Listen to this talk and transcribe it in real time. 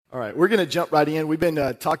All right, we're going to jump right in. We've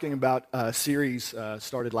been talking about a series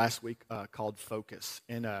started last week called Focus.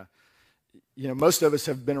 And, most of us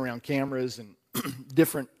have been around cameras and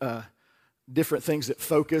different things that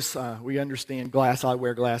focus. We understand I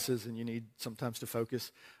wear glasses, and you need sometimes to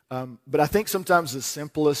focus. But I think sometimes the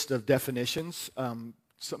simplest of definitions,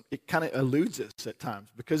 it kind of eludes us at times.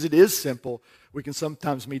 Because it is simple, we can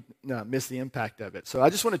sometimes miss the impact of it. So I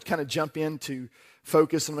just want to kind of jump into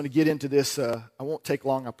focus. I'm going to get into this. I won't take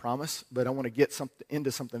long, I promise, but I want to get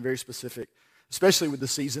into something very specific, especially with the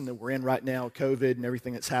season that we're in right now, COVID and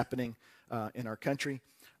everything that's happening in our country.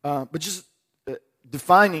 But just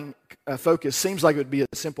defining focus seems like it would be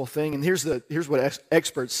a simple thing. And here's what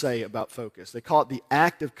experts say about focus. They call it the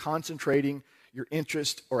act of concentrating your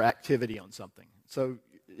interest or activity on something. So,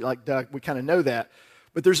 like Doug, we kind of know that.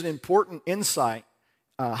 But there's an important insight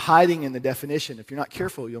hiding in the definition. If you're not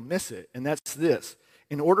careful, you'll miss it. And that's this.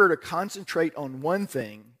 In order to concentrate on one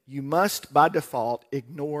thing, you must, by default,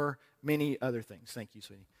 ignore many other things. Thank you,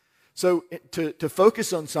 sweetie. So to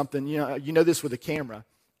focus on something, you know this with a camera.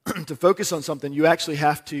 To focus on something, you actually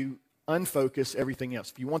have to unfocus everything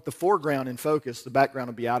else. If you want the foreground in focus, the background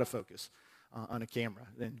will be out of focus on a camera,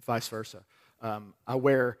 and vice versa. I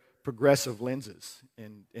wear progressive lenses,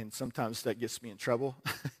 and sometimes that gets me in trouble.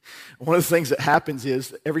 One of the things that happens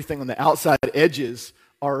is everything on the outside edges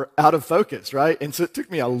are out of focus, right? And so it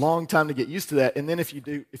took me a long time to get used to that. And then if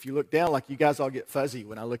you look down, like you guys all get fuzzy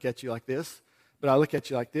when I look at you like this, but I look at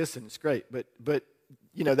you like this, and it's great. But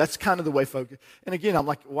that's kind of the way focus. And again, I'm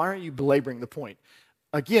like, why aren't you belaboring the point?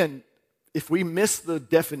 Again, if we miss the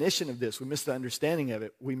definition of this, we miss the understanding of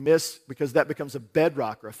it, because that becomes a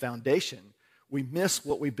bedrock or a foundation, we miss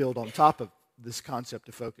what we build on top of this concept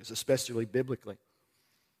of focus, especially biblically.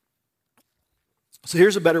 So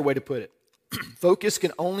here's a better way to put it. Focus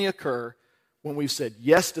can only occur when we've said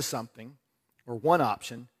yes to something or one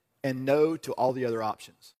option and no to all the other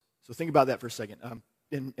options. So think about that for a second.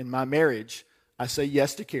 In my marriage, I say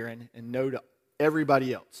yes to Karen and no to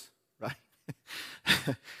everybody else,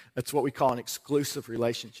 right? That's what we call an exclusive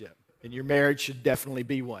relationship. And your marriage should definitely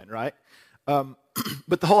be one, right?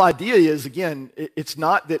 But the whole idea is, again, it's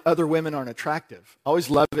not that other women aren't attractive. I always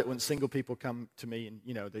love it when single people come to me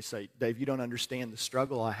and, they say, Dave, you don't understand the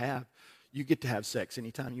struggle I have. You get to have sex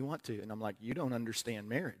anytime you want to. And I'm like, you don't understand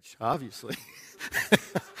marriage, obviously.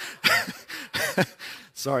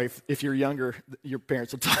 Sorry, if you're younger, your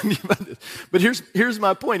parents will talk to you about this. But here's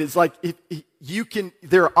my point. It's like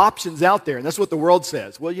there are options out there, and that's what the world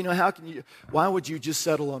says. Well, why would you just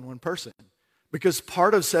settle on one person? Because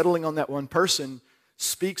part of settling on that one person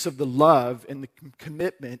speaks of the love and the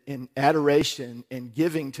commitment and adoration and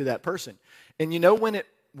giving to that person. And when it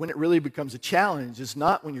really becomes a challenge is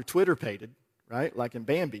not when you're Twitter-pated, right, like in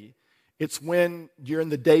Bambi. It's when you're in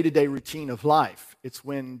the day-to-day routine of life. It's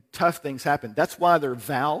when tough things happen. That's why there are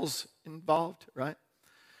vows involved, right,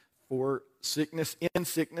 for sickness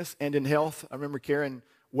and in health. I remember Karen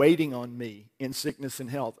waiting on me in sickness and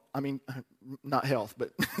health. I mean, not health,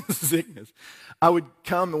 but sickness. I would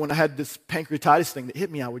come, and when I had this pancreatitis thing that hit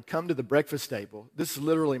me, I would come to the breakfast table. This is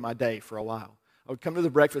literally my day for a while. I would come to the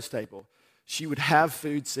breakfast table. She would have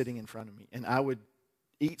food sitting in front of me, and I would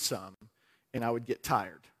eat some, and I would get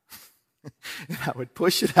tired. And I would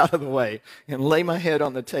push it out of the way and lay my head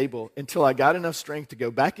on the table until I got enough strength to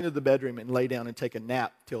go back into the bedroom and lay down and take a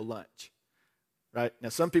nap till lunch. Right? Now,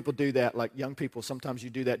 some people do that, like young people. Sometimes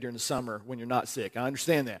you do that during the summer when you're not sick. I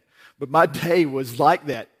understand that. But my day was like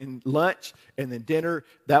that. In lunch and then dinner,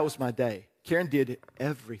 that was my day. Karen did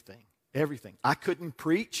everything. I couldn't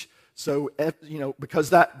preach, so,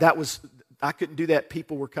 because I couldn't do that.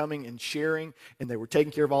 People were coming and sharing, and they were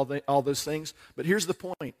taking care of all those things. But here's the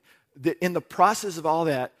point. That in the process of all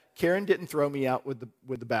that, Karen didn't throw me out with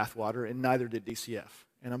the bathwater, and neither did DCF.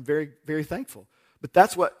 And I'm very, very thankful. But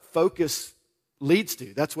that's what focus leads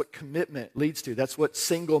to. That's what commitment leads to. That's what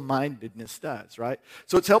single-mindedness does, right?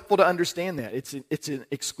 So it's helpful to understand that. It's an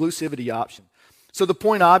exclusivity option. So the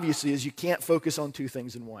point, obviously, is you can't focus on two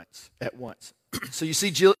things at once. So you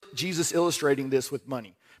see Jesus illustrating this with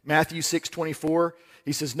money. Matthew 6:24,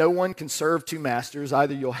 he says, "No one can serve two masters.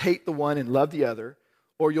 Either you'll hate the one and love the other,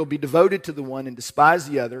 or you'll be devoted to the one and despise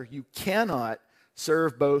the other. You cannot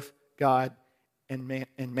serve both God and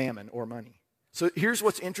mammon, or money." So here's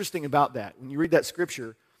what's interesting about that. When you read that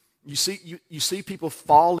scripture, you see people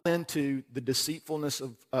fall into the deceitfulness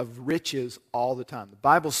of riches all the time. The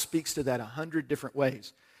Bible speaks to that 100 different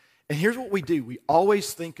ways. And here's what we do. We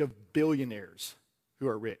always think of billionaires who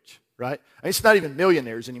are rich, right? I mean, it's not even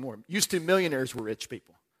millionaires anymore. Used to, millionaires were rich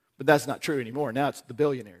people. But that's not true anymore. Now it's the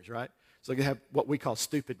billionaires, right? So they have what we call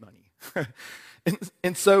stupid money.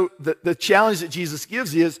 And so the challenge that Jesus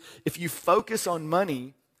gives is if you focus on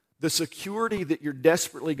money, the security that you're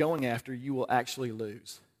desperately going after, you will actually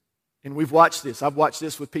lose. And we've watched this. I've watched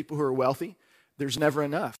this with people who are wealthy. There's never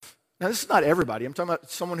enough. Now, this is not everybody. I'm talking about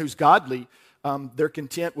someone who's godly. They're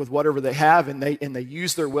content with whatever they have, and they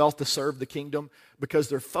use their wealth to serve the kingdom because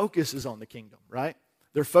their focus is on the kingdom, right?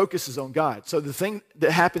 Their focus is on God. So the thing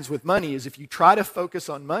that happens with money is if you try to focus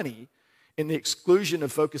on money in the exclusion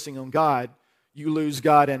of focusing on God, you lose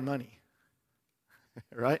God and money,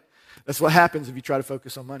 right? That's what happens if you try to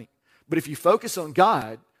focus on money. But if you focus on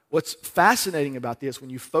God, what's fascinating about this, when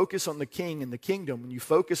you focus on the king and the kingdom, when you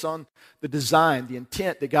focus on the design, the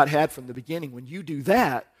intent that God had from the beginning, when you do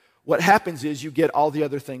that, what happens is you get all the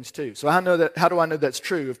other things too. So how do I know that's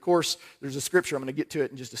true? Of course, there's a scripture. I'm going to get to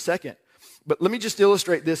it in just a second. But let me just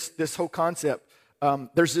illustrate this whole concept.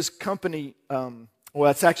 There's this company,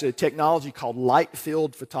 it's actually a technology called light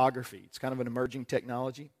field photography. It's kind of an emerging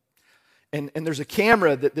technology. And there's a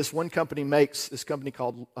camera that this one company makes, this company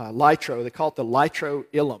called Lytro. They call it the Lytro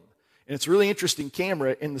Ilum. And it's a really interesting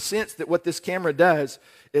camera in the sense that what this camera does,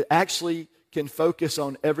 it actually can focus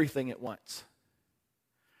on everything at once.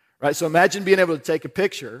 Right? So imagine being able to take a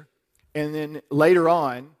picture and then later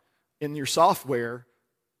on in your software,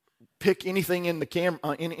 pick anything in the camera,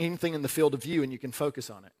 anything in the field of view, and you can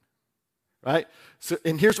focus on it. Right? So,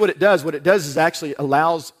 and here's what it does. What it does is actually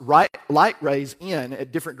allows light rays in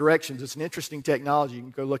at different directions. It's an interesting technology. You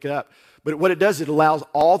can go look it up. But what it does, it allows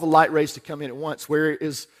all the light rays to come in at once. Where it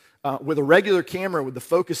is with a regular camera, with the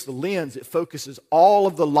focus, the lens, it focuses all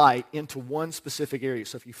of the light into one specific area.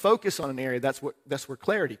 So if you focus on an area, that's where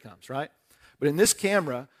clarity comes, right? But in this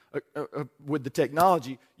camera, with the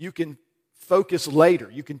technology, you can focus later.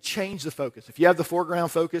 You can change the focus. If you have the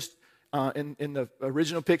foreground focused, in the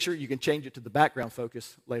original picture, you can change it to the background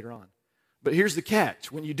focus later on. But here's the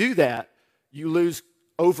catch. When you do that, you lose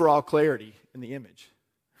overall clarity in the image.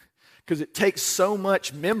 Because it takes so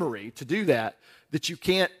much memory to do that you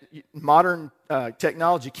can't, modern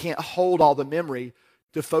technology can't hold all the memory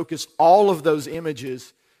to focus all of those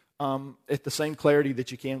images at the same clarity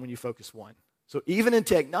that you can when you focus one. So even in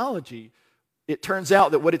technology, it turns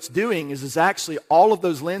out that what it's doing is actually all of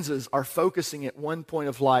those lenses are focusing at one point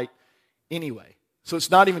of light anyway. So it's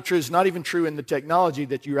not even true. It's not even true in the technology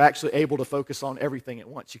that you're actually able to focus on everything at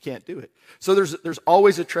once. You can't do it. So there's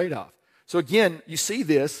always a trade-off. So again, you see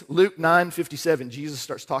this, Luke 9:57. Jesus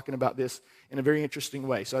starts talking about this in a very interesting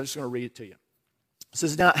way. So I'm just going to read it to you. It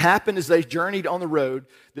says, "Now it happened as they journeyed on the road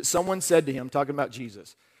that someone said to him," talking about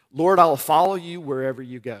Jesus, "Lord, I'll follow you wherever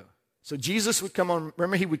you go." So Jesus would come on,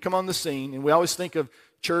 remember he would come on the scene, and we always think of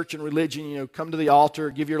church and religion, come to the altar,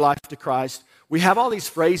 give your life to Christ. We have all these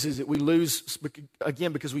phrases that we lose,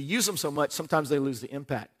 again, because we use them so much, sometimes they lose the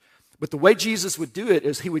impact. But the way Jesus would do it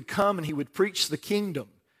is he would come and he would preach the kingdom.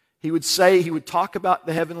 He would talk about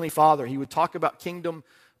the Heavenly Father. He would talk about kingdom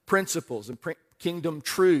principles and kingdom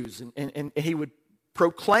truths, and he would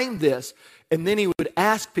proclaim this, and then he would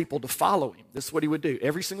ask people to follow him. This is what he would do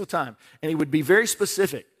every single time. And he would be very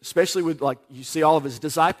specific, especially with, like, you see all of his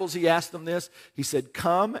disciples, he asked them this. He said,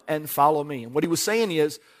 "Come and follow me." And what he was saying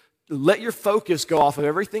is, let your focus go off of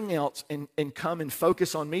everything else and come and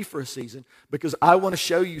focus on me for a season, because I want to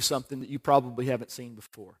show you something that you probably haven't seen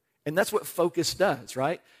before. And that's what focus does,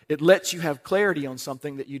 right? It lets you have clarity on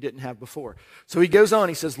something that you didn't have before. So he goes on,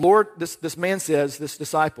 he says, "Lord," this man says, this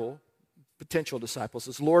disciple, potential disciple,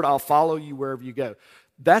 says, "Lord, I'll follow you wherever you go."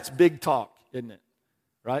 That's big talk, isn't it?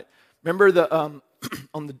 Right? Remember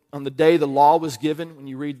on the day the law was given, when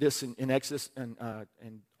you read this in Exodus and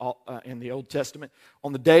in the Old Testament,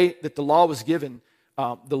 on the day that the law was given,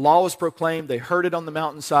 the law was proclaimed, they heard it on the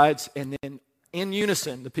mountainsides, and then in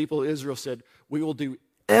unison, the people of Israel said, "We will do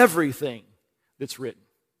everything that's written."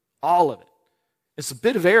 All of it. It's a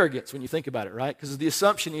bit of arrogance when you think about it, right? Because the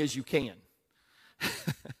assumption is you can.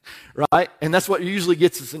 Right? And that's what usually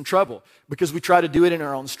gets us in trouble, because we try to do it in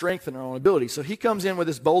our own strength and our own ability. So he comes in with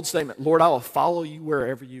this bold statement, "Lord, I will follow you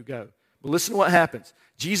wherever you go." But listen to what happens.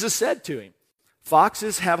 Jesus said to him,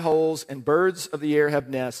 "Foxes have holes and birds of the air have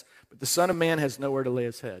nests, but the Son of Man has nowhere to lay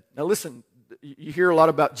his head." Now listen, you hear a lot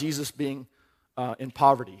about Jesus being in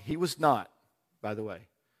poverty. He was not, by the way.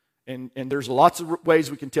 And there's lots of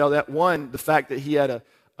ways we can tell that. One, the fact that he had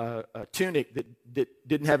a tunic that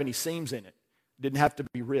didn't have any seams in it. Didn't have to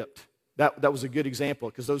be ripped. That was a good example,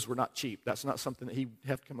 because those were not cheap. That's not something that he'd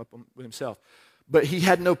have to come up with himself. But he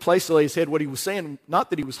had no place to lay his head. What he was saying, not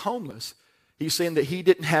that he was homeless, he's saying that he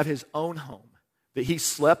didn't have his own home, that he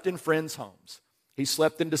slept in friends' homes. He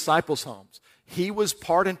slept in disciples' homes. He was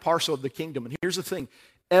part and parcel of the kingdom. And here's the thing,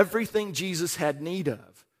 everything Jesus had need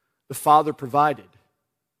of, the Father provided.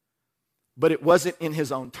 but it wasn't in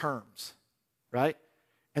his own terms, right?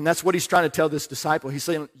 And that's what he's trying to tell this disciple. He's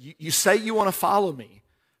saying, you say you want to follow me,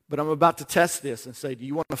 but I'm about to test this and say, do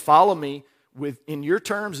you want to follow me in your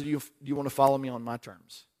terms, or do you want to follow me on my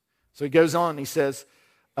terms? So he goes on, he says,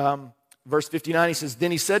 verse 59, he says,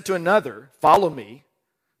 then he said to another, follow me.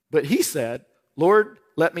 But he said, Lord,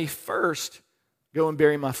 let me first go and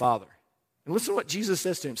bury my father. And listen to what Jesus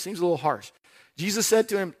says to him. Seems a little harsh. Jesus said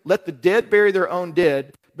to him, let the dead bury their own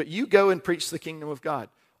dead, but you go and preach the kingdom of God.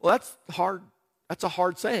 Well, that's hard. That's a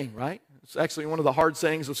hard saying, right? It's actually one of the hard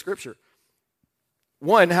sayings of Scripture.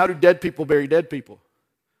 One, how do dead people bury dead people?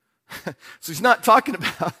 So he's not talking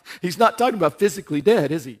about physically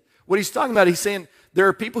dead, is he? What he's talking about, he's saying there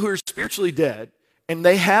are people who are spiritually dead, and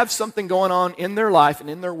they have something going on in their life and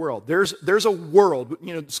in their world. There's a world,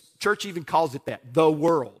 church even calls it that, the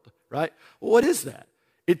world, right? Well, what is that?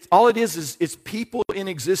 All it is it's people in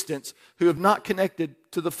existence who have not connected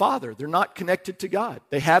to the Father. They're not connected to God.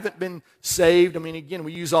 They haven't been saved. I mean, again,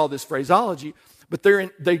 we use all this phraseology, but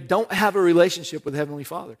they don't have a relationship with Heavenly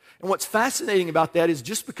Father. And what's fascinating about that is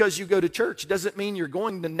just because you go to church doesn't mean you're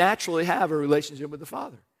going to naturally have a relationship with the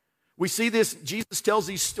Father. We see this, Jesus tells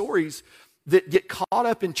these stories that get caught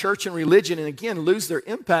up in church and religion and again lose their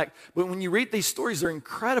impact. But when you read these stories, they're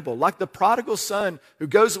incredible. Like the prodigal son who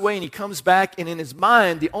goes away and he comes back, and in his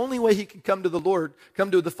mind, the only way he can come to the Lord, come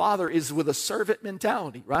to the Father, is with a servant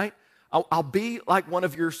mentality, right? I'll be like one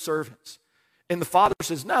of your servants. And the Father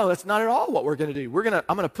says, no, that's not at all what we're going to do.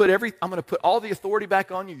 I'm going to put all the authority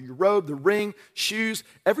back on you, your robe, the ring, shoes,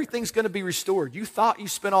 everything's going to be restored. You thought you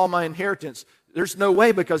spent all my inheritance. There's no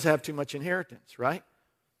way, because I have too much inheritance, right?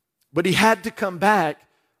 But he had to come back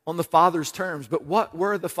on the Father's terms. But what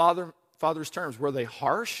were the Father's terms? Were they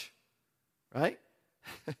harsh? Right?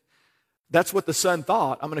 That's what the son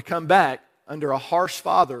thought. I'm going to come back under a harsh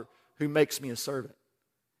Father who makes me a servant.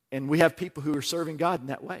 And we have people who are serving God in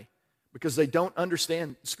that way because they don't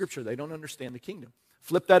understand Scripture. They don't understand the kingdom.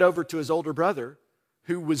 Flip that over to his older brother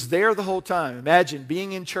who was there the whole time. Imagine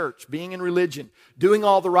being in church, being in religion, doing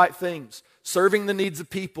all the right things, serving the needs of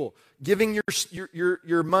people, giving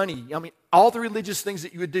your money. I mean, all the religious things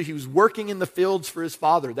that you would do. He was working in the fields for his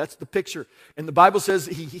father. That's the picture. And the Bible says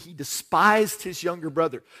he despised his younger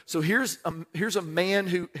brother. So here's a man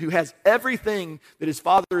who has everything that his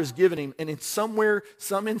father has given him, and in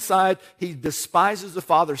some inside, he despises the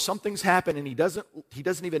father. Something's happened, and he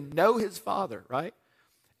doesn't even know his father, right?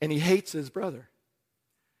 And he hates his brother.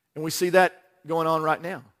 And we see that going on right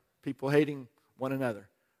now. People hating one another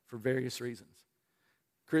for various reasons.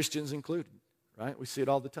 Christians included, right? We see it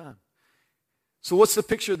all the time. So what's the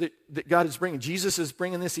picture that God is bringing? Jesus is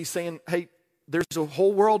bringing this. He's saying, hey, there's a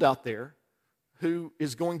whole world out there who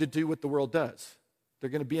is going to do what the world does. They're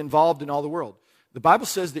going to be involved in all the world. The Bible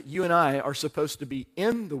says that you and I are supposed to be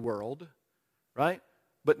in the world, right?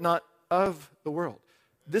 But not of the world.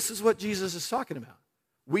 This is what Jesus is talking about.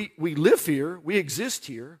 We live here. We exist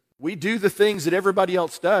here. We do the things that everybody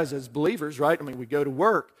else does as believers, right? I mean, we go to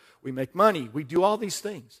work. We make money. We do all these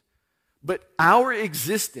things. But our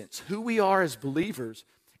existence, who we are as believers,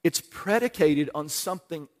 it's predicated on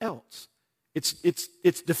something else.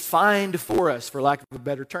 It's defined for us, for lack of a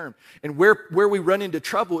better term. And where we run into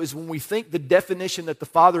trouble is when we think the definition that the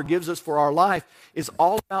Father gives us for our life is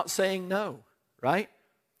all about saying no, right?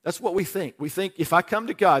 That's what we think. We think if I come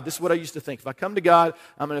to God, this is what I used to think. If I come to God,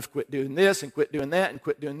 I'm going to quit doing this and quit doing that and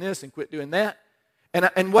quit doing this and quit doing that.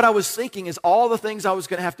 And what I was thinking is all the things I was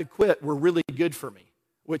going to have to quit were really good for me,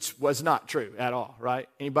 which was not true at all, right?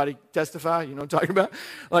 Anybody testify? You know what I'm talking about?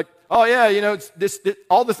 Like, oh yeah, it's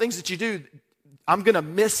all the things that you do, I'm going to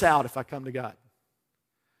miss out if I come to God.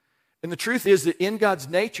 And the truth is that in God's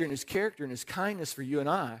nature and His character and His kindness for you and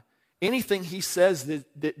I, anything He says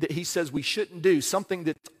that He says we shouldn't do, something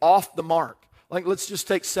that's off the mark, like let's just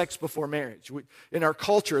take sex before marriage. In our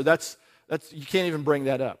culture, that's you can't even bring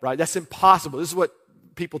that up, right? That's impossible. This is what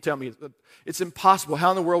people tell me. It's impossible. How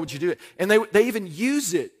in the world would you do it? And they even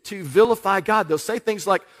use it to vilify God. They'll say things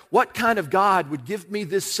like, what kind of God would give me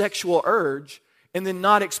this sexual urge and then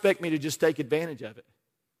not expect me to just take advantage of it?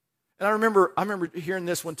 And I remember hearing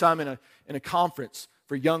this one time in a conference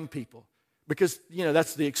for young people. Because,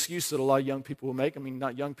 that's the excuse that a lot of young people will make. I mean,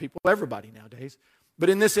 not young people, everybody nowadays. But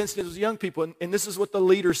in this instance, it was young people. And this is what the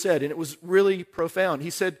leader said, and it was really profound. He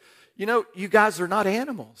said, you guys are not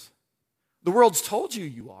animals. The world's told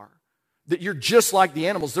you are. That you're just like the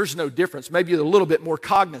animals. There's no difference. Maybe a little bit more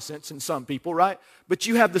cognizance in some people, right? But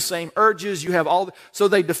you have the same urges. You have so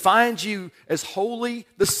they defined you as wholly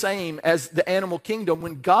the same as the animal kingdom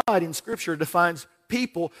when God in Scripture defines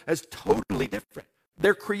people as totally different.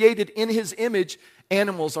 They're created in His image.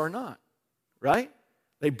 Animals are not, right?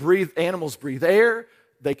 Animals breathe air,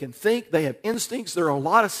 they can think, they have instincts. There are a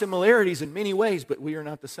lot of similarities in many ways, but we are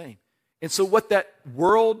not the same. And so what that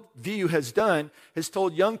world view has done has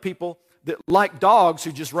told young people that, like dogs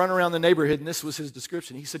who just run around the neighborhood, and this was his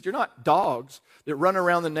description. He said, you're not dogs that run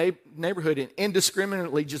around the neighborhood and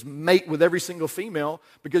indiscriminately just mate with every single female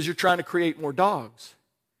because you're trying to create more dogs.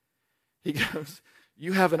 He goes,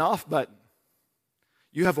 you have an off button.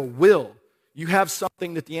 You have a will. You have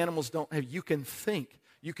something that the animals don't have. You can think.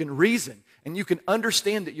 You can reason. And you can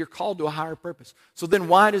understand that you're called to a higher purpose. So then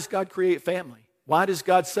why does God create family? Why does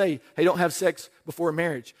God say, hey, don't have sex before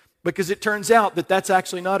marriage? Because it turns out that that's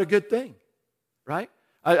actually not a good thing, right?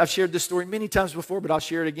 I've shared this story many times before, but I'll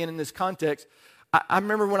share it again in this context. I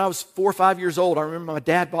remember when I was 4 or 5 years old, I remember my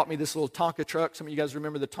dad bought me this little Tonka truck. Some of you guys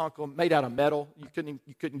remember the Tonka, made out of metal. You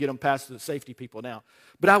couldn't get them past the safety people now.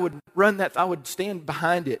 But I would run that, I would stand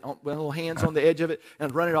behind it with little hands on the edge of it,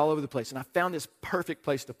 and I'd run it all over the place. And I found this perfect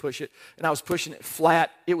place to push it, and I was pushing it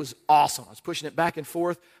flat. It was awesome. I was pushing it back and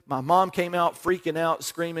forth. My mom came out, freaking out,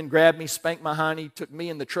 screaming, grabbed me, spanked my hiney, took me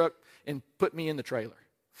in the truck, and put me in the trailer,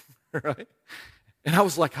 right? And I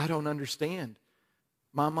was like, I don't understand.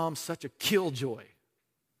 My mom's such a killjoy.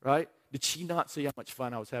 Right? Did she not see how much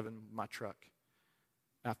fun I was having with my truck?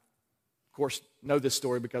 I, of course, know this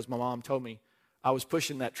story because my mom told me I was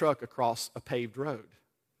pushing that truck across a paved road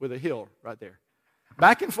with a hill right there.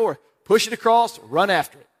 Back and forth. Push it across, run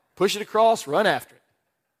after it. Push it across, run after it.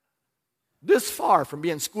 This far from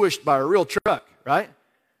being squished by a real truck, right?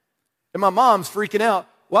 And my mom's freaking out.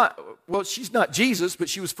 Why? Well, she's not Jesus, but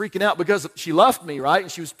she was freaking out because she loved me, right?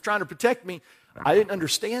 And she was trying to protect me. I didn't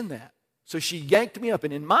understand that. So she yanked me up,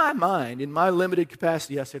 and in my mind, in my limited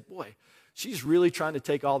capacity, I said, boy, she's really trying to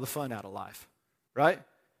take all the fun out of life, right?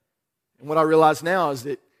 And what I realize now is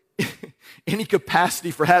that any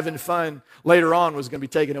capacity for having fun later on was going to be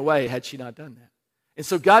taken away had she not done that. And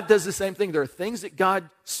so God does the same thing. There are things that God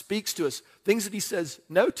speaks to us, things that he says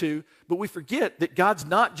no to, but we forget that God's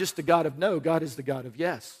not just the God of no, God is the God of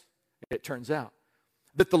yes, it turns out.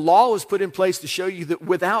 That the law was put in place to show you that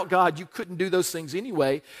without God, you couldn't do those things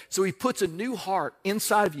anyway. So he puts a new heart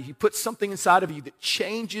inside of you. He puts something inside of you that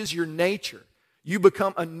changes your nature. You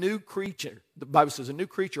become a new creature. The Bible says a new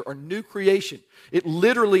creature or new creation. It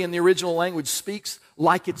literally in the original language speaks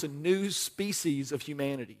like it's a new species of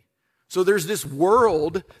humanity. So there's this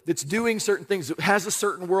world that's doing certain things, that has a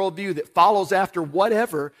certain worldview, that follows after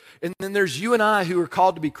whatever. And then there's you and I who are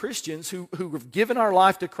called to be Christians, who have given our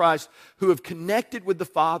life to Christ, who have connected with the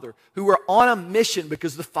Father, who are on a mission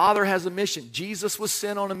because the Father has a mission. Jesus was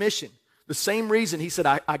sent on a mission. The same reason he said,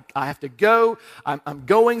 I have to go. I'm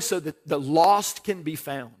going so that the lost can be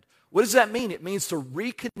found. What does that mean? It means to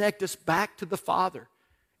reconnect us back to the Father.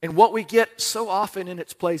 And what we get so often in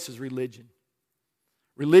its place is religion.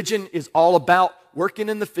 Religion is all about working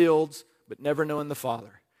in the fields, but never knowing the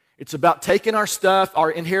Father. It's about taking our stuff,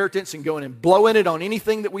 our inheritance, and going and blowing it on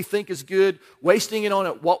anything that we think is good, wasting it on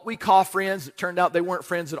what we call friends. It turned out they weren't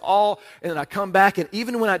friends at all. And then I come back, and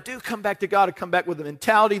even when I do come back to God, I come back with a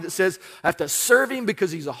mentality that says I have to serve him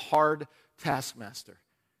because he's a hard taskmaster.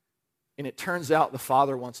 And it turns out the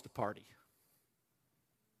Father wants to party.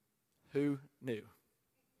 Who knew?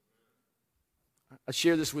 I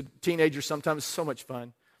share this with teenagers sometimes. It's so much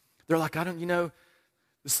fun. They're like,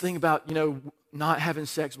 this thing about, not having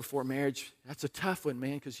sex before marriage, that's a tough one,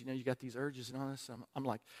 man, because, you got these urges and all this. I'm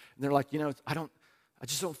like, and they're like, I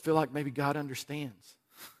just don't feel like maybe God understands.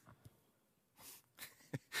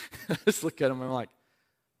 I just look at them and I'm like,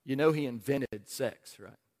 he invented sex,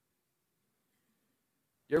 right?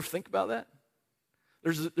 You ever think about that?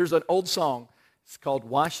 There's an old song. It's called,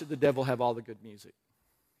 Why Should the Devil Have All the Good Music?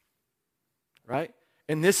 Right?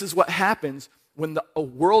 And this is what happens when a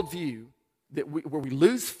worldview where we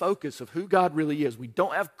lose focus of who God really is. We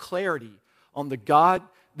don't have clarity on the God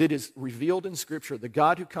that is revealed in Scripture, the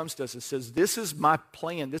God who comes to us and says, this is my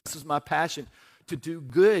plan, this is my passion, to do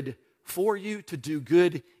good for you, to do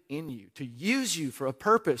good in you, to use you for a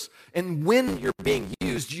purpose. And when you're being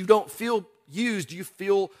used, you don't feel used, you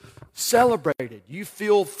feel celebrated, you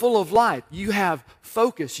feel full of life, you have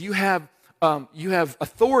focus, you have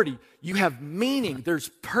authority, you have meaning, there's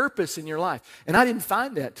purpose in your life. And I didn't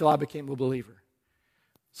find that till I became a believer.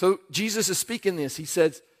 So Jesus is speaking this. He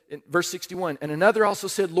says in verse 61, and another also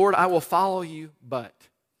said, Lord, I will follow you, but.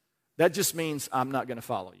 That just means I'm not going to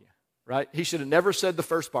follow you, right? He should have never said the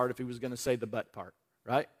first part if he was going to say the but part,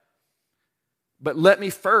 right? But let me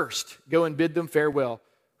first go and bid them farewell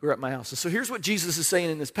who are at my house. So here's what Jesus is saying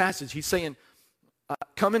in this passage. He's saying,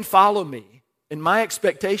 come and follow me. And my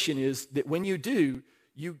expectation is that when you do,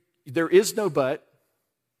 there is no but,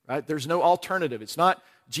 right? There's no alternative. It's not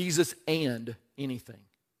Jesus and anything.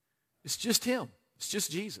 It's just him. It's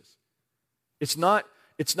just Jesus. It's not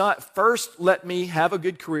first let me have a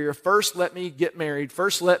good career, first let me get married,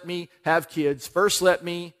 first let me have kids, first let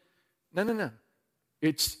me... No.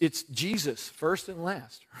 It's Jesus first and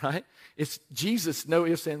last, right? It's Jesus, no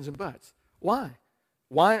ifs, ands, and buts. Why?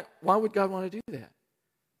 Why would God want to do that?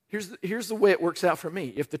 Here's the way it works out for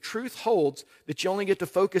me. If the truth holds that you only get to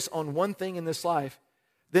focus on one thing in this life,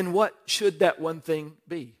 then what should that one thing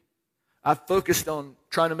be? I've focused on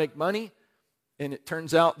trying to make money, and it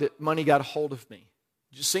turns out that money got a hold of me.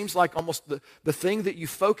 It just seems like almost the thing that you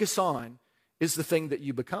focus on is the thing that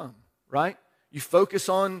you become, right? You focus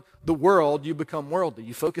on the world, you become worldly.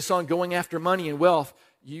 You focus on going after money and wealth,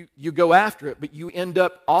 you go after it, but you end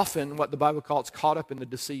up often, what the Bible calls, caught up in the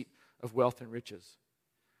deceit of wealth and riches.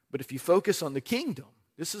 But if you focus on the kingdom,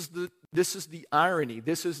 this is the irony,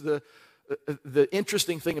 this is the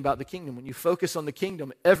interesting thing about the kingdom. When you focus on the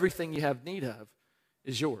kingdom, everything you have need of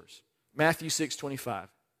is yours. Matthew 6:25. It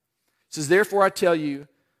says, therefore I tell you,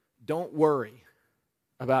 don't worry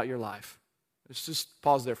about your life. Let's just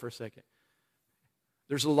pause there for a second.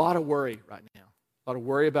 There's a lot of worry right now. A lot of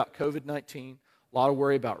worry about COVID-19, a lot of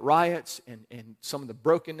worry about riots and some of the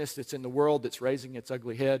brokenness that's in the world that's raising its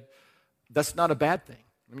ugly head. That's not a bad thing.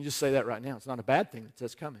 Let me just say that right now. It's not a bad thing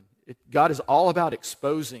that's coming. God is all about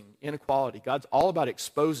exposing inequality. God's all about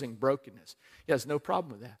exposing brokenness. He has no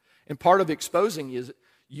problem with that. And part of exposing is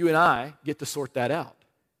you and I get to sort that out.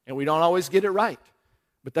 And we don't always get it right.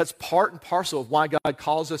 But that's part and parcel of why God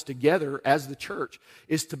calls us together as the church,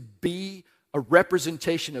 is to be a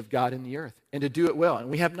representation of God in the earth and to do it well. And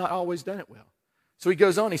we have not always done it well. So he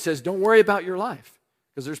goes on, he says, don't worry about your life,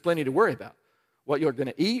 because there's plenty to worry about. What you're going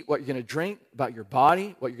to eat, what you're going to drink, about your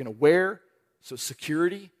body, what you're going to wear. So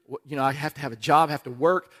security, I have to have a job, I have to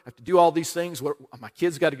work, I have to do all these things. My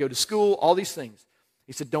kids got to go to school, all these things.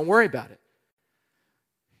 He said, don't worry about it.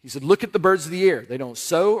 He said, look at the birds of the air. They don't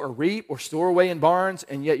sow or reap or store away in barns,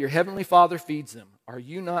 and yet your heavenly Father feeds them. Are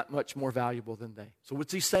you not much more valuable than they? So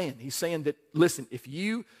what's he saying? He's saying that, listen, if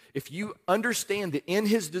you understand that in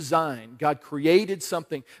his design, God created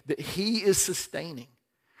something that he is sustaining,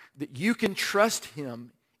 that you can trust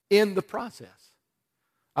him in the process.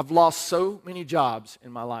 I've lost so many jobs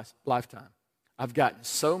in my lifetime. I've gotten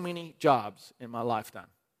so many jobs in my lifetime.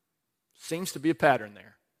 Seems to be a pattern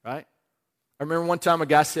there, right? I remember one time a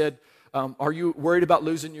guy said, are you worried about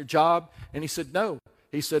losing your job? And he said, no.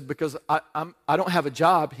 He said, because I don't have a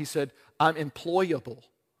job. He said, I'm employable.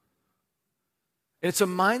 And it's a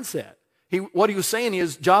mindset. What he was saying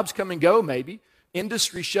is jobs come and go maybe.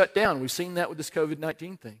 Industry shut down. We've seen that with this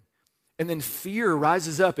COVID-19 thing. And then fear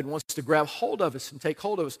rises up and wants to grab hold of us and take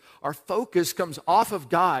hold of us. Our focus comes off of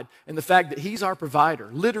God and the fact that he's our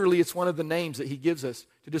provider. Literally, it's one of the names that he gives us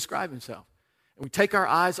to describe himself. And we take our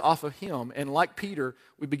eyes off of him, and like Peter,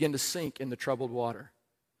 we begin to sink in the troubled water.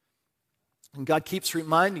 And God keeps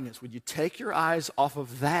reminding us, would you take your eyes off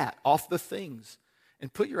of that, off the things,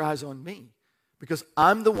 and put your eyes on me? Because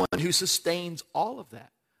I'm the one who sustains all of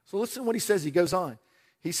that. So listen to what he says. He goes on.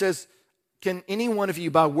 He says, can any one of you,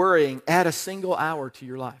 by worrying, add a single hour to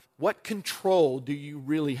your life? What control do you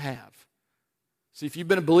really have? See, if you've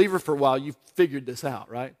been a believer for a while, you've figured this out,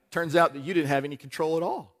 right? Turns out that you didn't have any control at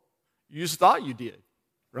all. You just thought you did,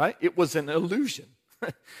 right? It was an illusion.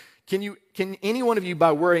 Can any one of you,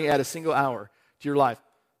 by worrying, add a single hour to your life?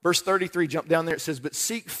 Verse 33, jump down there, it says, but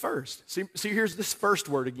seek first. See, here's this first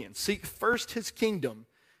word again. Seek first his kingdom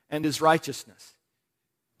and his righteousness.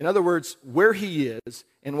 In other words, where he is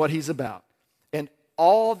and what he's about. And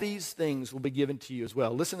all these things will be given to you as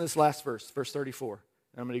well. Listen to this last verse, verse 34.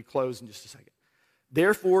 I'm going to close in just a second.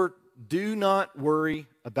 Therefore, do not worry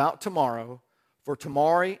about tomorrow, for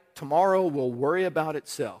tomorrow will worry about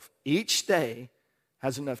itself. Each day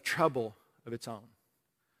has enough trouble of its own.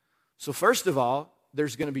 So first of all,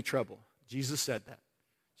 there's going to be trouble. Jesus said that.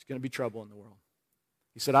 There's going to be trouble in the world.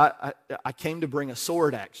 He said, I came to bring a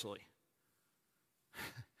sword, actually.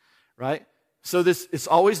 Right? So it's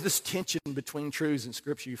always this tension between truths in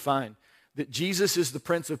Scripture you find. That Jesus is the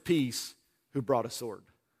Prince of Peace who brought a sword.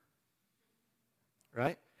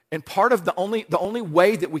 Right? And part of the only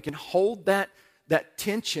way that we can hold that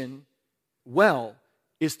tension well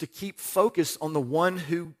is to keep focus on the one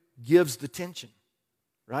who gives the tension.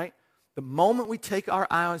 Right? The moment we take our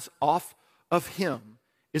eyes off of him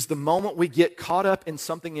is the moment we get caught up in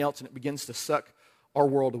something else and it begins to suck our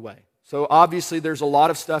world away. So obviously there's a lot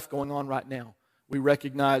of stuff going on right now. We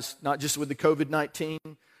recognize not just with the COVID-19,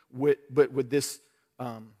 but with this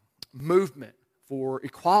movement for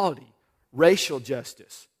equality, racial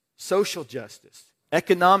justice, social justice,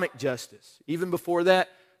 economic justice. Even before that,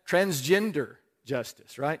 transgender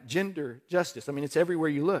justice, right? Gender justice. I mean, it's everywhere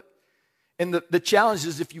you look. And the challenge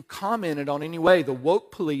is if you commented on any way, the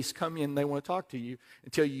woke police come in, they want to talk to you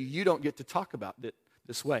and tell you you don't get to talk about it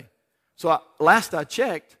this way. So last I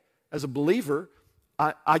checked, as a believer,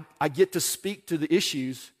 I get to speak to the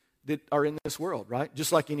issues that are in this world, right?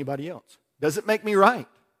 Just like anybody else. Does it make me right?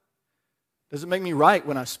 Does it make me right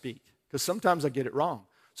when I speak? Because sometimes I get it wrong.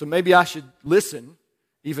 So maybe I should listen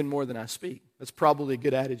even more than I speak. That's probably a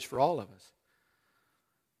good adage for all of us.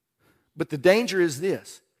 But the danger is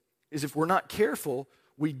this, is if we're not careful,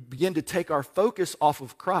 we begin to take our focus off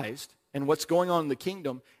of Christ and what's going on in the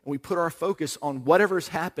kingdom, and we put our focus on whatever's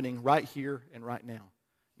happening right here and right now.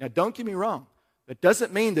 Now, don't get me wrong. That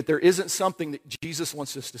doesn't mean that there isn't something that Jesus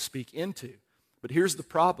wants us to speak into. But here's the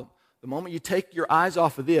problem. The moment you take your eyes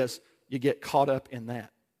off of this, you get caught up in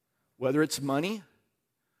that. Whether it's money,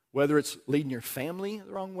 whether it's leading your family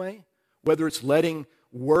the wrong way, whether it's letting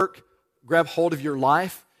work grab hold of your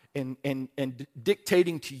life and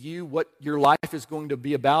dictating to you what your life is going to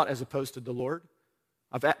be about as opposed to the Lord.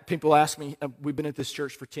 People ask me, we've been at this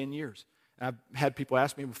church for 10 years. And I've had people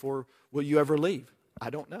ask me before, will you ever leave? I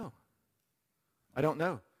don't know. I don't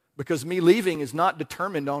know. Because me leaving is not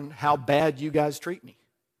determined on how bad you guys treat me.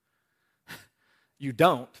 You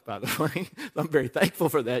don't, by the way. I'm very thankful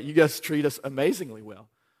for that. You guys treat us amazingly well.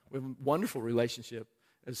 We have a wonderful relationship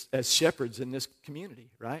as shepherds in this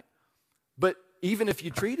community, right? But even if you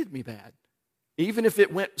treated me bad, even if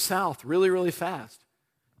it went south really, really fast,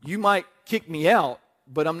 you might kick me out,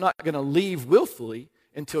 but I'm not going to leave willfully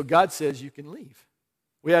until God says you can leave.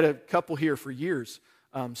 We had a couple here for years,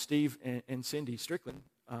 Steve and Cindy Strickland,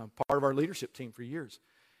 part of our leadership team for years.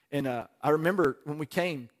 And I remember when we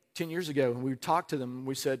came 10 years ago and we talked to them and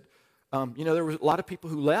we said, there were a lot of people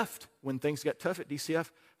who left when things got tough at DCF.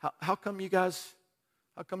 How come you guys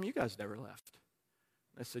never left?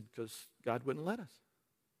 I said, because God wouldn't let us.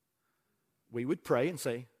 We would pray and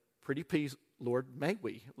say, pretty please, Lord, may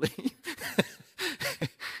we leave?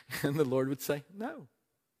 And the Lord would say, no.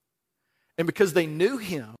 And because they knew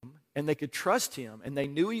him and they could trust him and they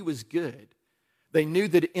knew he was good, they knew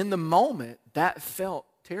that in the moment that felt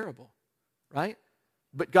terrible, right?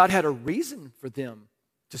 But God had a reason for them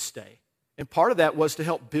to stay. And part of that was to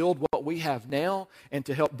help build what we have now and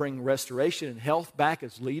to help bring restoration and health back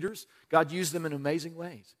as leaders. God used them in amazing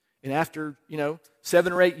ways. And after,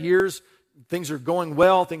 7 or 8 years, things are going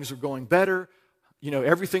well, things are going better.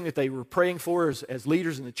 Everything that they were praying for as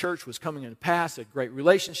leaders in the church was coming into pass, had great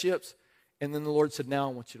relationships. And then the Lord said, now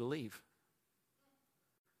I want you to leave.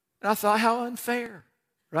 And I thought, how unfair,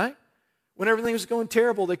 right? When everything was going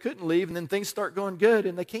terrible, they couldn't leave, and then things start going good,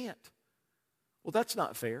 and they can't. Well, that's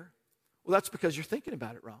not fair. Well, that's because you're thinking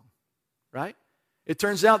about it wrong, right? It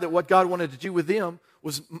turns out that what God wanted to do with them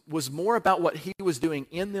was more about what he was doing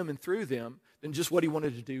in them and through them than just what he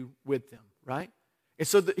wanted to do with them, right? And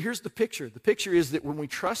so here's the picture. The picture is that when we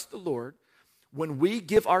trust the Lord, when we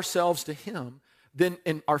give ourselves to him, then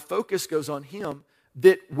and our focus goes on him,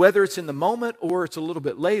 that whether it's in the moment or it's a little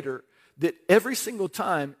bit later, that every single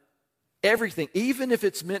time, everything, even if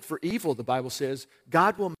it's meant for evil, the Bible says,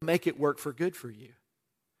 God will make it work for good for you.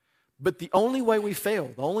 But the only way we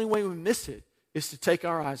fail, the only way we miss it, is to take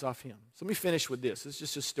our eyes off him. So let me finish with this. It's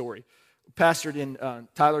just a story. Pastored in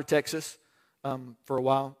Tyler, Texas for a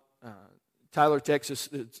while. Tyler, Texas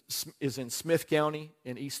is in Smith County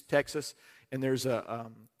in East Texas. And there's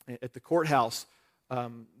at the courthouse,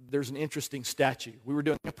 there's an interesting statue. We were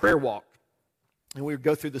doing a prayer walk. And we would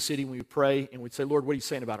go through the city and we would pray and we'd say, Lord, what are you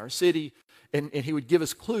saying about our city? And he would give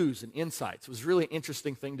us clues and insights. It was a really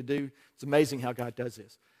interesting thing to do. It's amazing how God does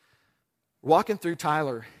this. Walking through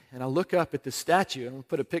Tyler, and I look up at this statue, and we'll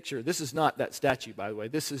put a picture. This is not that statue, by the way.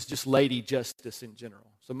 This is just Lady Justice in general.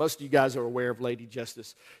 So most of you guys are aware of Lady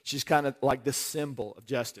Justice. She's kind of like this symbol of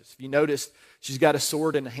justice. If you noticed, she's got a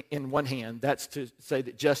sword in one hand. That's to say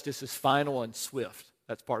that justice is final and swift.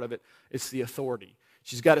 That's part of it. It's the authority.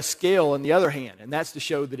 She's got a scale in the other hand, and that's to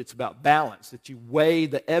show that it's about balance, that you weigh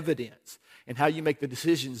the evidence, and how you make the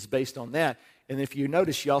decisions based on that. And if you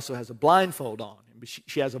notice, she also has a blindfold on.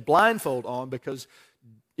 She has a blindfold on because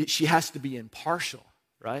she has to be impartial,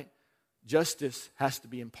 right? Justice has to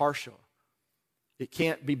be impartial. It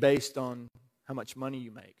can't be based on how much money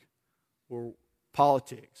you make, or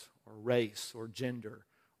politics, or race, or gender,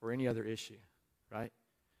 or any other issue, right?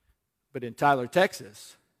 But in Tyler,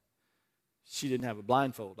 Texas, she didn't have a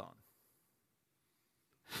blindfold on.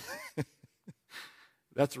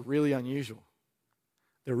 That's really unusual.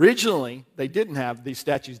 Originally, these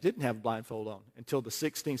statues didn't have a blindfold on until the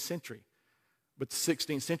 16th century. But the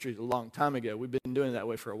 16th century is a long time ago. We've been doing it that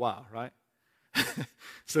way for a while, right?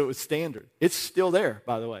 So it was standard. It's still there,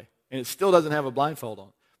 by the way. And it still doesn't have a blindfold on.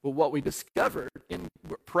 But what we discovered in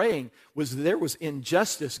praying was there was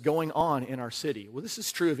injustice going on in our city. Well, this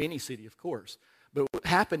is true of any city, of course. But what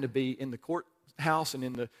happened to be in the courthouse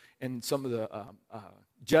and some of the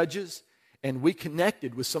judges, and we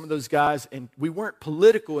connected with some of those guys, and we weren't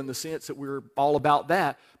political in the sense that we were all about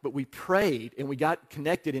that, but we prayed, and we got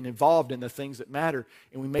connected and involved in the things that matter,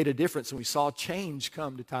 and we made a difference, and we saw change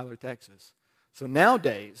come to Tyler, Texas. So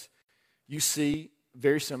nowadays, you see a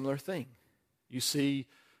very similar thing. You see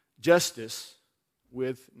justice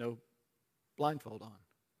with no blindfold on.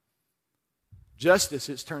 Justice,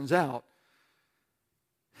 it turns out,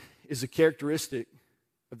 is a characteristic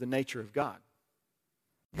of the nature of God.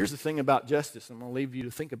 Here's the thing about justice. I'm going to leave you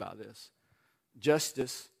to think about this.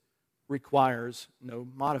 Justice requires no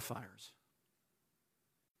modifiers.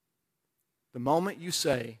 The moment you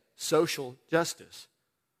say social justice,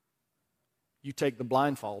 you take the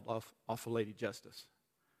blindfold off of Lady Justice.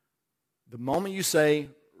 The moment you say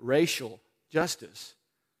racial justice,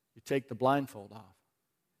 you take the blindfold off.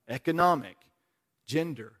 Economic,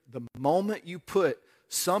 gender, the moment you put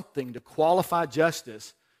something to qualify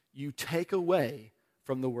justice, you take away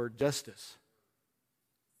from the word justice.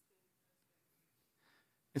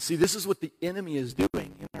 And see, this is what the enemy is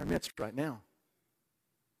doing in our midst right now.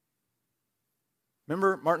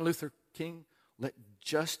 Remember Martin Luther King? Let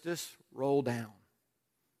justice roll down.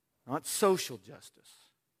 Not social justice,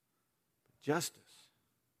 but justice.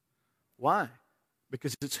 Why?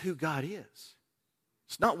 Because it's who God is.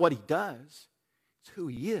 It's not what He does, it's who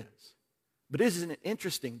He is. But isn't it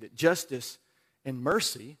interesting that justice and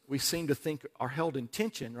mercy, we seem to think are held in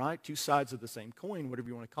tension, right? Two sides of the same coin, whatever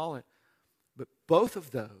you want to call it. But both of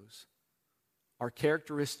those are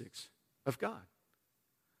characteristics of God.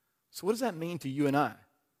 So what does that mean to you and I?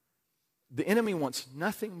 The enemy wants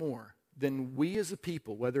nothing more than we as a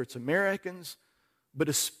people, whether it's Americans, but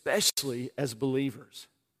especially as believers,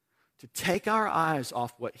 to take our eyes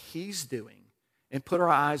off what He's doing and put our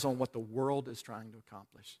eyes on what the world is trying to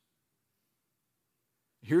accomplish.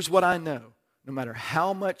 Here's what I know. No matter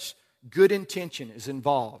how much good intention is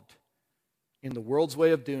involved in the world's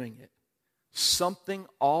way of doing it, something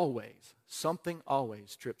always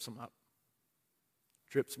trips them up.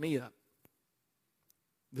 Trips me up.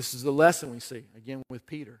 This is the lesson we see, again, with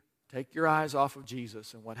Peter. Take your eyes off of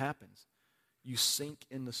Jesus, and what happens? You sink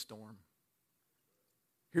in the storm.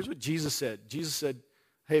 Here's what Jesus said. Jesus said,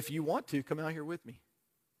 hey, if you want to, come out here with me.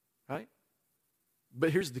 Right?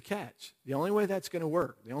 But here's the catch. The only way that's going to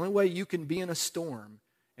work, the only way you can be in a storm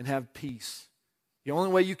and have peace, the only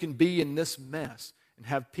way you can be in this mess and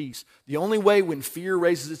have peace, the only way when fear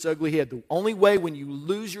raises its ugly head, the only way when you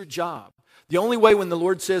lose your job, the only way when the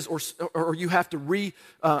Lord says, or you have to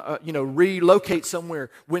relocate somewhere,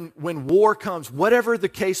 when war comes, whatever the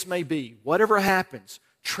case may be, whatever happens,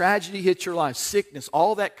 tragedy hits your life, sickness,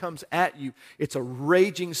 all that comes at you. It's a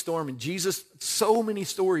raging storm. And Jesus, so many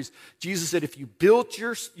stories. Jesus said, if you built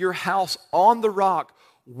your house on the rock,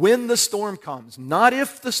 when the storm comes, not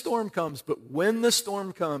if the storm comes, but when the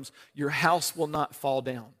storm comes, your house will not fall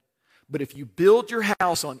down. But if you build your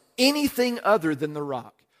house on anything other than the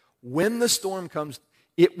rock, when the storm comes,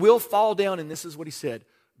 it will fall down. And this is what He said,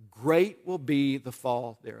 great will be the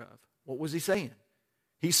fall thereof. What was He saying?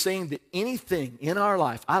 He's saying that anything in our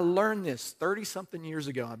life, I learned this 30-something years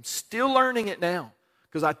ago. I'm still learning it now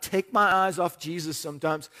because I take my eyes off Jesus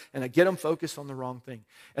sometimes and I get them focused on the wrong thing.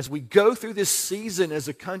 As we go through this season as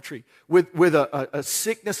a country with a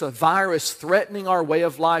sickness, a virus threatening our way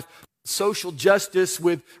of life, social justice,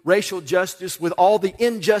 with racial justice, with all the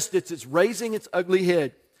injustice that's raising its ugly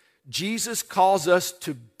head, Jesus calls us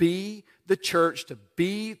to be the church, to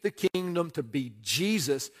be the kingdom, to be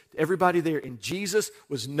Jesus to everybody there. And Jesus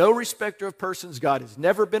was no respecter of persons. God has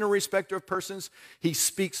never been a respecter of persons. He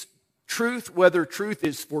speaks truth, whether truth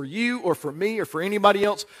is for you or for me or for anybody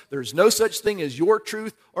else. There's no such thing as your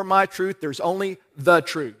truth or my truth. There's only the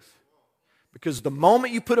truth. Because the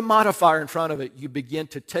moment you put a modifier in front of it, you begin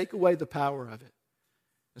to take away the power of it.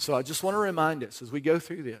 And so I just want to remind us as we go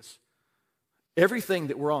through this, everything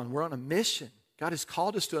that we're on a mission. God has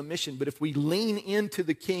called us to a mission, but if we lean into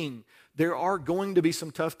the King, there are going to be some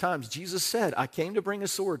tough times. Jesus said, I came to bring a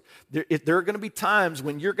sword. There are going to be times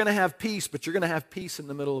when you're going to have peace, but you're going to have peace in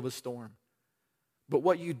the middle of a storm. But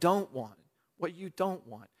what you don't want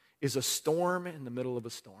is a storm in the middle of a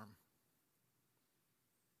storm.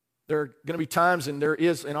 There are going to be times, and there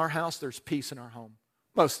is, in our house, there's peace in our home.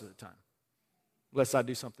 Most of the time. Unless I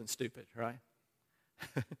do something stupid, right?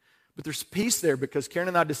 But there's peace there because Karen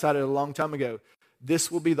and I decided a long time ago, this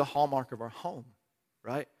will be the hallmark of our home,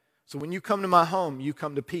 right? So when you come to my home, you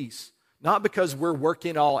come to peace. Not because we're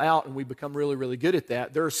working it all out and we become really, really good at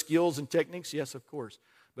that. There are skills and techniques, yes, of course.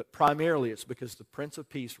 but primarily it's because the Prince of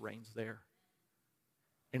Peace reigns there.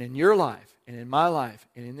 And in your life, and in my life,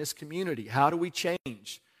 and in this community, how do we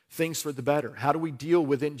change things for the better? How do we deal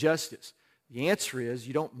with injustice? The answer is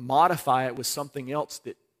you don't modify it with something else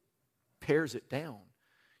that pairs it down.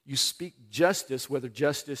 You speak justice, whether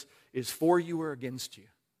justice is for you or against you.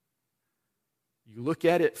 You look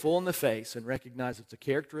at it full in the face and recognize it's a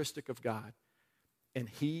characteristic of God, and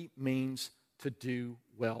He means to do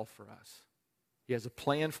well for us. He has a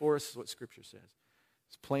plan for us, is what Scripture says.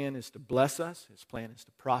 His plan is to bless us. His plan is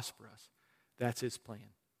to prosper us. That's His plan.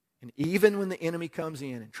 And even when the enemy comes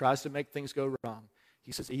in and tries to make things go wrong,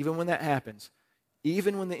 He says, even when that happens,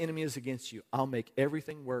 even when the enemy is against you, I'll make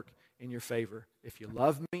everything work in your favor. If you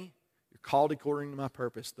love me, you're called according to my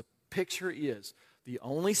purpose. The picture is the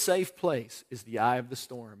only safe place is the eye of the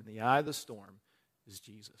storm, and the eye of the storm is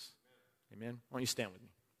Jesus. Amen? Why don't you stand with me?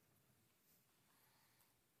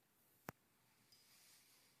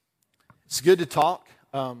 It's good to talk.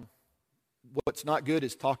 What's not good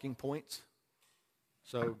is talking points.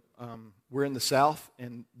 So we're in the South,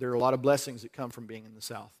 and there are a lot of blessings that come from being in the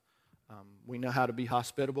South. We know how to be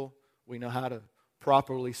hospitable. We know how to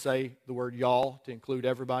properly say the word y'all to include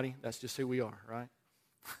everybody. That's just who we are, right?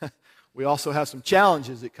 We also have some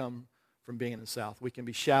challenges that come from being in the South. We can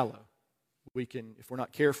be shallow. We can, if we're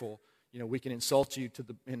not careful, we can insult you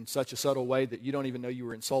in such a subtle way that you don't even know you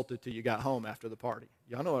were insulted till you got home after the party.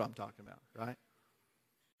 Y'all know what I'm talking about, right?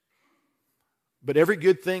 But every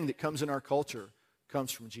good thing that comes in our culture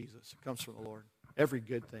comes from Jesus. It comes from the Lord. Every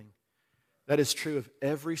good thing. That is true of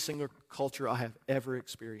every single culture I have ever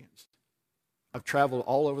experienced. I've traveled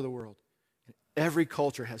all over the world. And every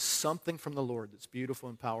culture has something from the Lord that's beautiful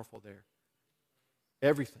and powerful there.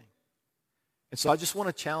 Everything. And so I just want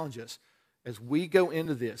to challenge us as we go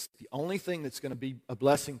into this. The only thing that's going to be a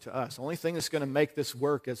blessing to us, the only thing that's going to make this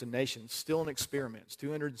work as a nation, is still an experiment. It's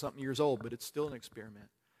 200-something years old, but it's still an experiment.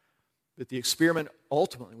 But the experiment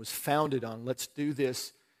ultimately was founded on let's do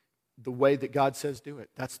this the way that God says do it.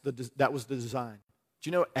 That was the design. Do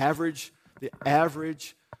you know the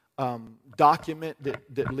average document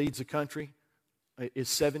that leads a country is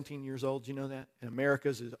 17 years old? Do you know that? And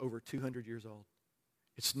America's is over 200 years old.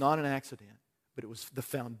 It's not an accident, but it was the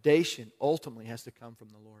foundation ultimately has to come from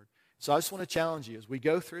the Lord. So I just want to challenge you as we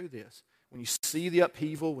go through this. When you see the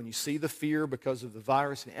upheaval, when you see the fear because of the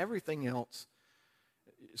virus and everything else,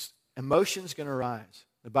 emotion's going to rise.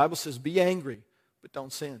 The Bible says be angry, but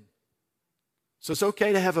don't sin. So it's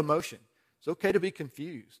okay to have emotion. It's okay to be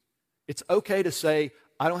confused. It's okay to say,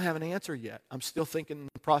 I don't have an answer yet. I'm still thinking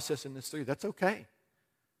and processing this through. That's okay.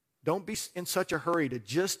 Don't be in such a hurry to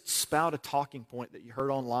just spout a talking point that you heard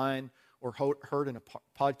online or heard in a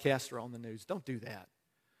podcast or on the news. Don't do that.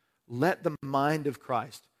 Let the mind of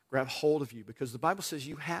Christ grab hold of you because the Bible says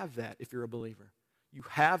you have that if you're a believer. You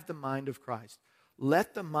have the mind of Christ.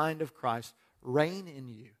 Let the mind of Christ reign in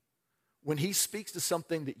you. When He speaks to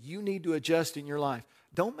something that you need to adjust in your life,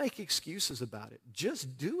 don't make excuses about it.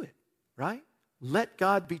 Just do it, right? Let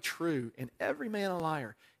God be true and every man a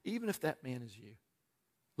liar, even if that man is you.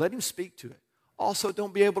 Let Him speak to it. Also,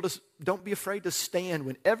 don't be afraid to stand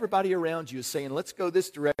when everybody around you is saying, let's go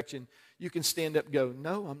this direction. You can stand up and go,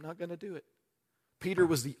 no, I'm not going to do it. Peter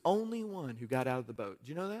was the only one who got out of the boat. Do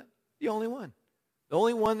you know that? The only one. The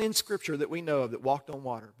only one in Scripture that we know of that walked on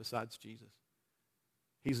water besides Jesus.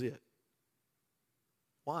 He's it.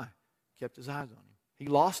 Why? Kept his eyes on Him. He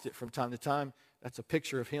lost it from time to time. That's a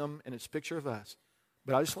picture of him and it's a picture of us.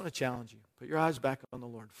 But I just want to challenge you. Put your eyes back on the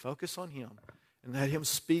Lord. Focus on Him and let Him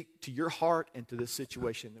speak to your heart and to this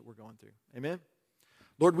situation that we're going through. Amen?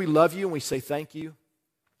 Lord, we love You and we say thank You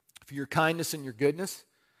for Your kindness and Your goodness.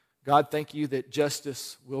 God, thank You that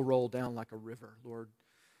justice will roll down like a river, Lord.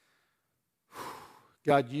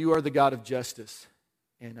 God, You are the God of justice.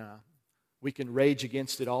 And we can rage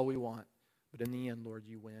against it all we want. But in the end, Lord,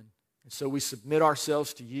 You win. And so we submit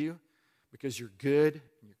ourselves to You because You're good,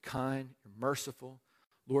 and You're kind, You're merciful.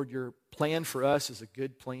 Lord, Your plan for us is a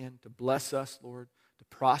good plan to bless us, Lord, to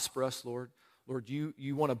prosper us, Lord. Lord,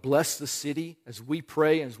 You want to bless the city as we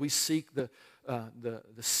pray, as we seek the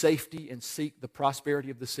safety and seek the prosperity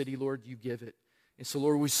of the city, Lord, You give it. And so,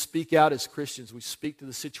 Lord, we speak out as Christians. We speak to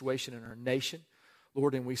the situation in our nation,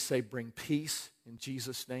 Lord, and we say bring peace in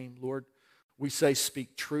Jesus' name, Lord. We say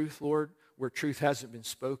speak truth, Lord, where truth hasn't been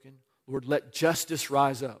spoken. Lord, let justice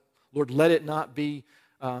rise up. Lord, let it not be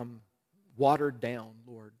watered down,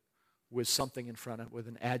 Lord, with something in front of, with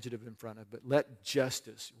an adjective in front of, but let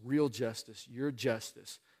justice, real justice, Your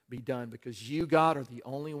justice be done because You, God, are the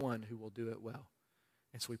only one who will do it well.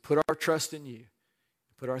 And so we put our trust in You,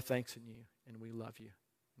 put our thanks in You, and we love You.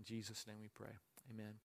 In Jesus' name we pray. Amen.